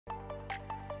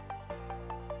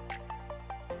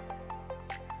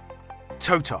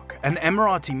ToTok, an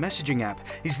Emirati messaging app,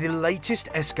 is the latest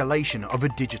escalation of a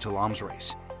digital arms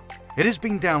race. It has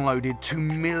been downloaded to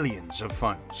millions of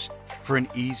phones for an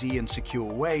easy and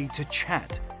secure way to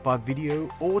chat by video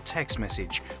or text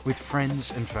message with friends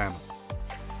and family.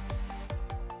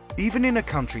 Even in a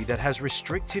country that has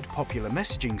restricted popular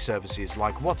messaging services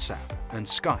like WhatsApp and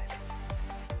Skype.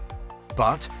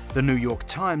 But the New York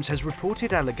Times has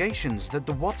reported allegations that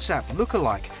the WhatsApp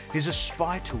lookalike is a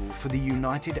spy tool for the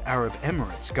United Arab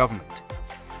Emirates government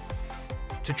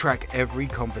to track every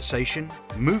conversation,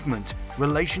 movement,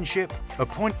 relationship,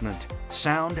 appointment,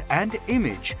 sound, and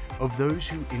image of those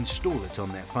who install it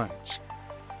on their phones.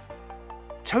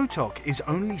 ToTok is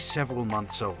only several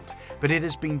months old, but it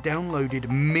has been downloaded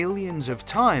millions of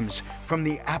times from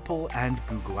the Apple and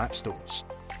Google App Stores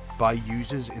by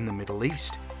users in the Middle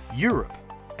East, Europe,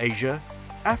 Asia,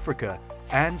 Africa,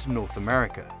 and North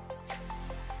America.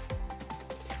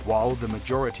 While the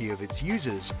majority of its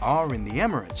users are in the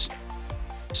Emirates,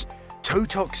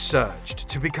 ToTok surged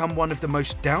to become one of the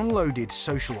most downloaded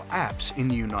social apps in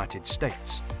the United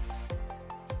States.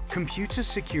 Computer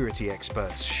security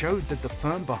experts showed that the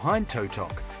firm behind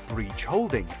ToTok, Breach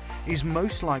Holding, is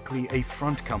most likely a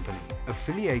front company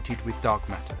affiliated with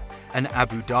DarkMatter, an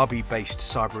Abu Dhabi-based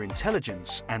cyber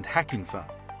intelligence and hacking firm.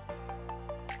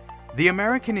 The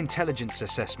American Intelligence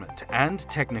Assessment and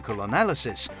Technical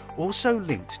Analysis also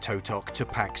linked ToTok to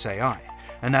Pax AI,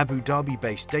 an Abu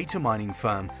Dhabi-based data mining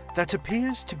firm that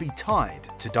appears to be tied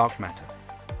to DarkMatter.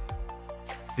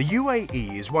 The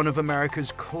UAE is one of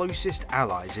America's closest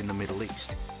allies in the Middle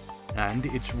East, and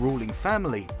its ruling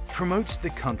family promotes the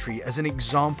country as an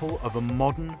example of a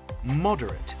modern,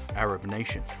 moderate Arab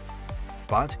nation.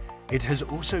 But it has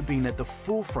also been at the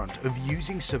forefront of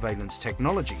using surveillance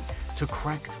technology to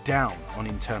crack down on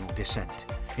internal dissent,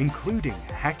 including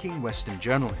hacking Western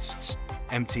journalists,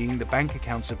 emptying the bank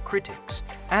accounts of critics,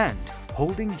 and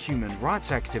holding human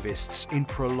rights activists in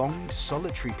prolonged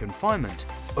solitary confinement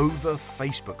over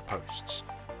Facebook posts.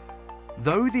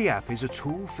 Though the app is a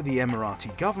tool for the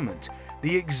Emirati government,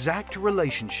 the exact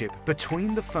relationship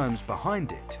between the firms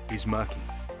behind it is murky.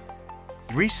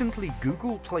 Recently,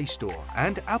 Google Play Store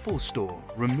and Apple Store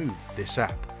removed this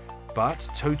app, but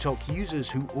ToTok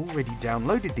users who already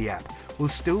downloaded the app will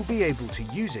still be able to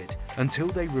use it until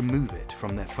they remove it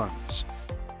from their phones.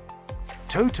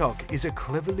 ToTok is a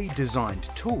cleverly designed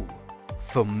tool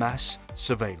for mass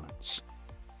surveillance.